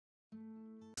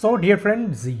So dear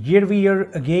friends, here we are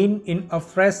again in a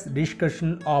fresh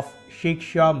discussion of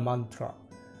Shiksha Mantra.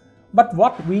 But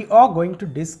what we are going to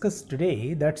discuss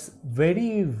today, that's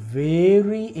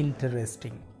very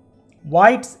interesting.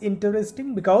 Why it's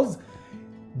interesting? Because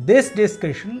this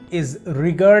discussion is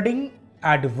regarding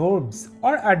adverbs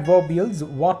or adverbials,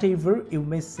 whatever you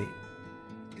may say.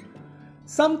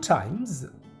 Sometimes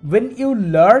when you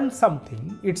learn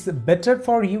something, it's better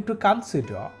for you to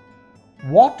consider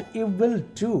what you will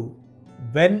do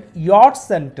when your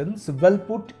sentence will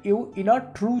put you in a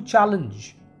true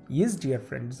challenge. Yes, dear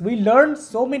friends, we learn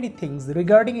so many things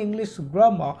regarding English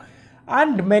grammar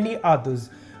and many others,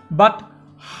 but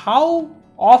how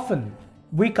often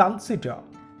we consider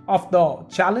of the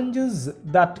challenges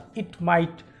that it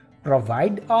might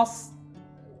provide us?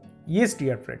 Yes,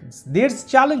 dear friends, there's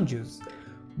challenges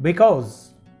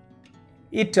because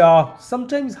it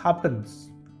sometimes happens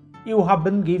you have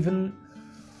been given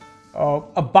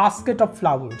a basket of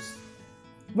flowers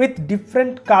with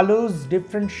different colors,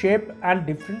 different shape and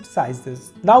different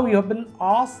sizes. Now you have been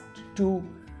asked to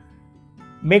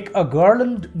make a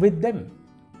garland with them.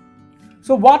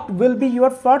 So what will be your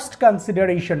first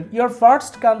consideration? Your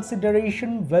first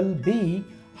consideration will be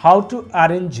how to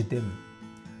arrange them.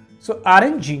 So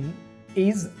arranging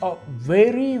is a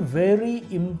very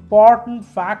important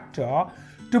factor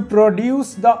to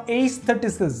produce the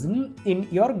aestheticism in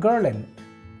your garland.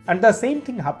 And the same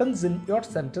thing happens in your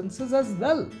sentences as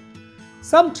well.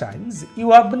 Sometimes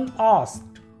you have been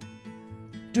asked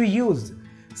to use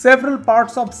several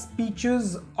parts of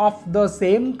speeches of the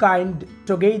same kind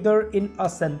together in a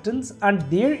sentence, and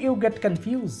there you get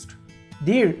confused.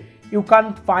 There you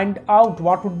can't find out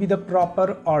what would be the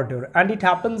proper order, and it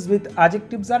happens with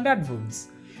adjectives and adverbs.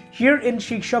 Here in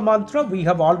Shiksha Mantra, we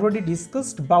have already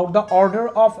discussed about the order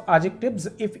of adjectives.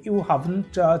 If you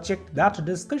haven't checked that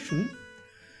discussion,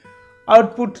 I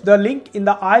would put the link in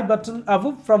the I button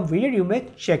above from where you may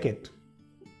check it.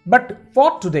 But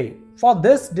for today, for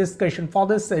this discussion, for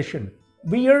this session,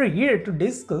 we are here to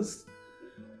discuss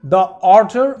the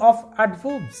order of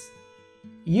adverbs.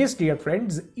 Yes, dear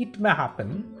friends, it may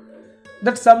happen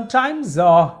that sometimes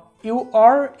you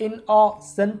are in a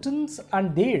sentence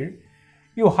and there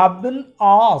you have been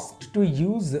asked to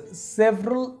use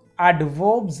several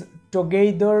adverbs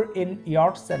together in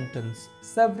your sentence.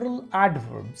 Several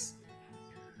adverbs.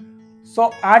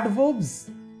 So adverbs,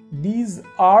 these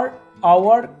are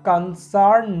our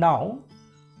concern now.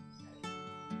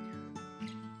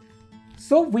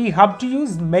 So we have to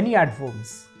use many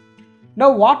adverbs.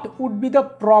 Now what would be the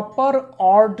proper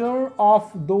order of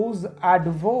those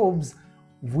adverbs?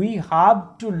 We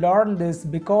have to learn this,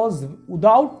 because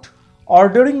without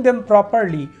ordering them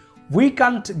properly, we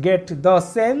can't get the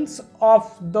sense of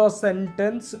the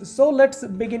sentence. So let's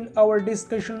begin our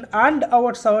discussion and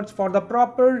our search for the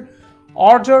proper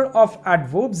order of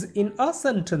adverbs in a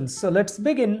sentence. So let's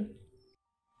begin.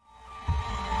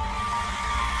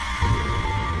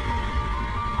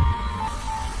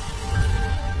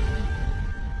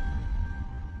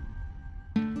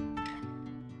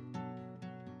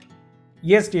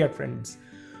 Yes, dear friends,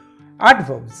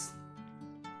 adverbs.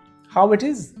 How it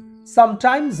is?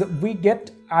 Sometimes we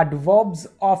get adverbs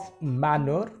of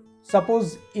manner.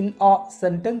 Suppose in a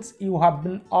sentence you have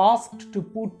been asked to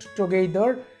put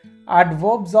together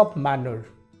adverbs of manner,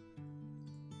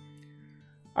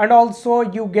 and also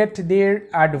you get their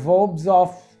adverbs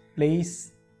of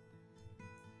place,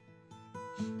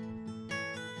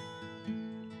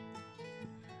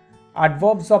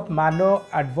 adverbs of manner,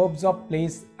 adverbs of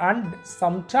place, and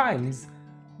sometimes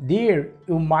there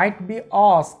you might be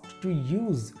asked to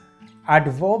use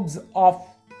adverbs of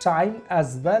time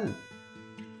as well.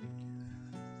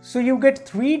 So you get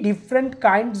three different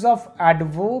kinds of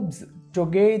adverbs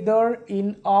together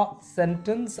in a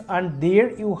sentence, and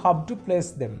there you have to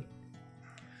place them.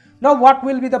 Now what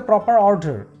will be the proper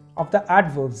order of the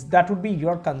adverbs? That would be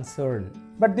your concern,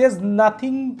 but there's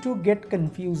nothing to get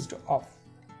confused of.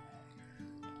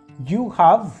 You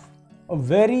have a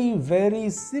very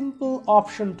simple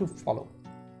option to follow.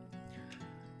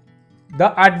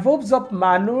 The adverbs of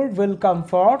manner will come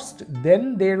first,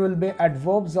 then there will be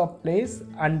adverbs of place,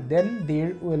 and then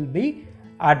there will be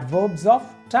adverbs of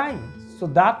time. So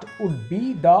that would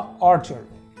be the order.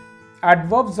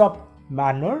 Adverbs of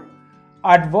manner,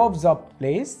 adverbs of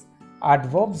place,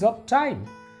 adverbs of time.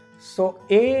 So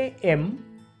am,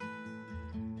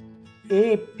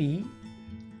 ap,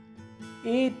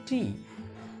 at,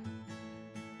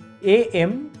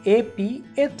 am, ap,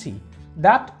 at.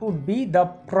 That would be the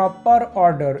proper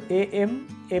order. Am,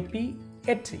 ap,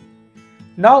 at.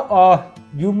 Now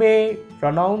you may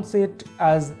pronounce it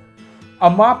as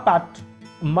amapat,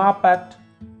 mapat,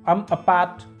 a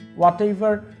pat,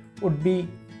 whatever would be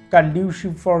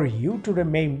conducive for you to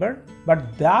remember,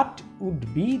 but that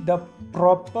would be the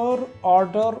proper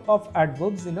order of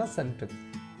adverbs in a sentence.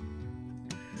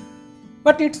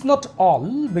 But it's not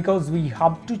all, because we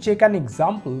have to check an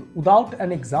example. Without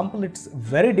an example, it's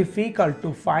very difficult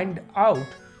to find out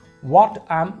what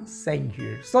I'm saying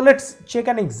here. So let's check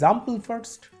an example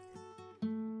first.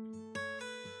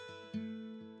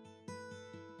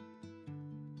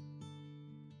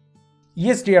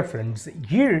 Yes, dear friends,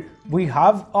 here we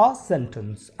have a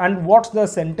sentence, and what the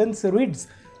sentence reads?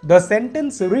 The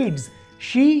sentence reads,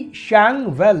 she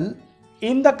sang well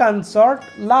in the concert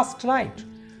last night.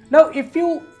 Now, if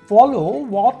you follow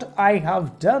what I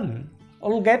have done,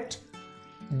 you'll get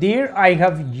there I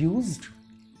have used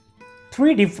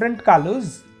 3 different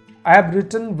colors. I have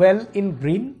written well in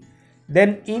green,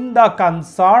 then in the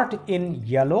concert in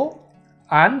yellow,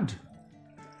 and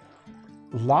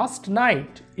last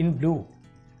night in blue.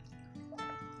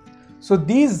 So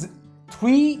these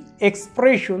 3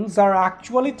 expressions are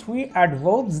actually 3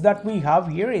 adverbs that we have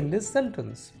here in this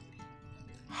sentence.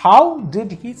 How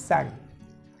did he sing?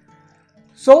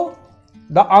 So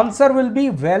the answer will be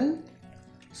well.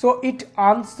 So it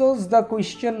answers the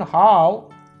question how.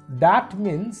 That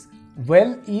means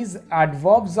well is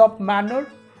adverbs of manner.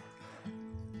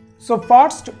 So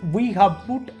first we have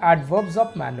put adverbs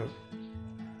of manner.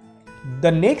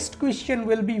 The next question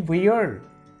will be where.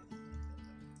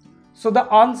 So the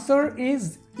answer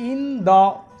is in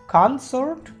the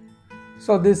concert.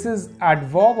 So this is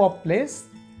adverb of place.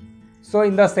 So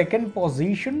in the second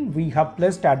position we have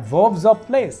placed adverbs of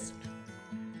place.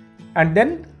 And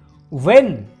then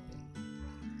when.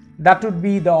 That would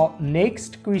be the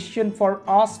next question for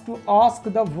us to ask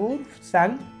the verb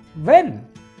sang when.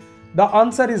 The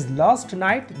answer is last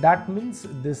night. That means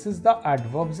this is the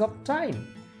adverbs of time.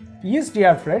 Yes,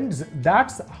 dear friends,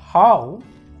 that's how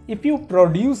if you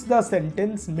produce the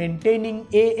sentence maintaining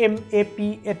am, ap,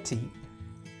 at,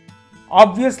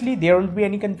 obviously there won't be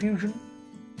any confusion.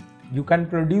 You can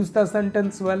produce the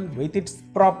sentence well with its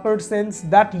proper sense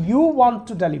that you want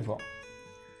to deliver.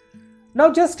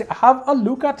 Now just have a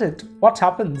look at it. What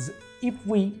happens if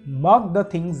we mug the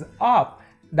things up?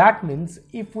 That means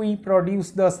if we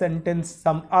produce the sentence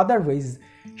some other ways.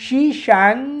 She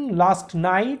sang last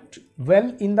night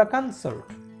well in the concert.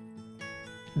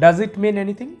 Does it mean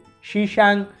anything? She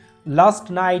sang last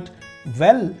night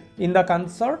well in the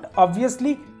concert.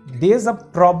 Obviously there's a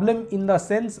problem in the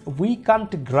sense we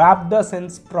can't grab the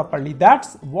sense properly.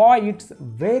 That's why it's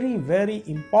very, very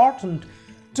important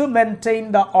to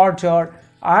maintain the order,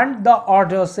 and the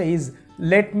order says,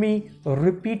 let me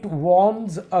repeat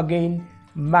once again,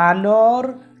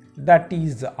 manner, that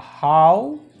is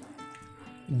how,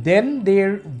 then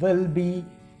there will be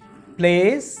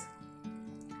place,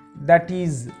 that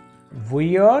is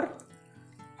where,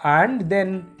 and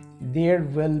then there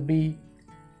will be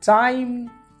time,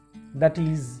 that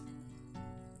is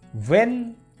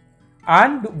when.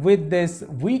 And with this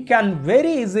we can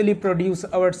very easily produce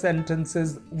our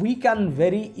sentences. We can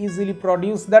very easily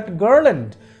produce that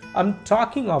garland I'm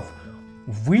talking of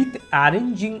with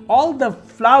arranging all the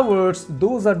flowers.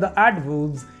 Those are the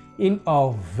adverbs in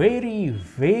a very,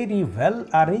 very well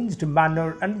arranged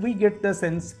manner, and we get the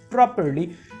sense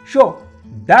properly. So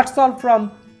that's all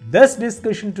from this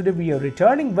discussion today. We are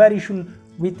returning very soon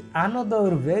with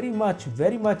another very much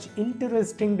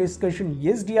interesting discussion.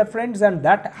 Yes, dear friends, and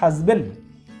that has been,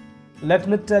 let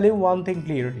me tell you one thing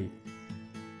clearly.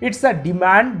 It's a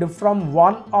demand from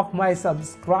one of my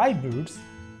subscribers,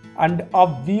 and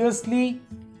obviously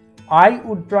I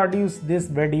would produce this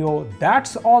video.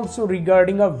 That's also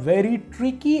regarding a very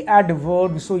tricky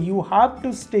adverb, so you have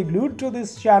to stay glued to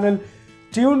this channel,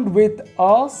 tuned with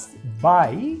us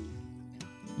by,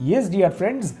 yes dear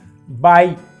friends,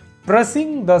 by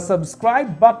pressing the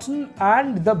subscribe button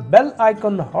and the bell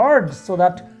icon hard, so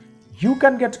that you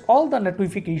can get all the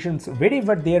notifications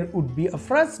whenever there would be a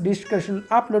fresh discussion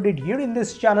uploaded here in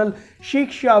this channel.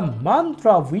 Shiksha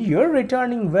Mantra, we are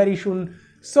returning very soon.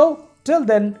 So till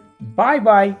then, bye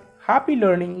bye, happy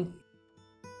learning.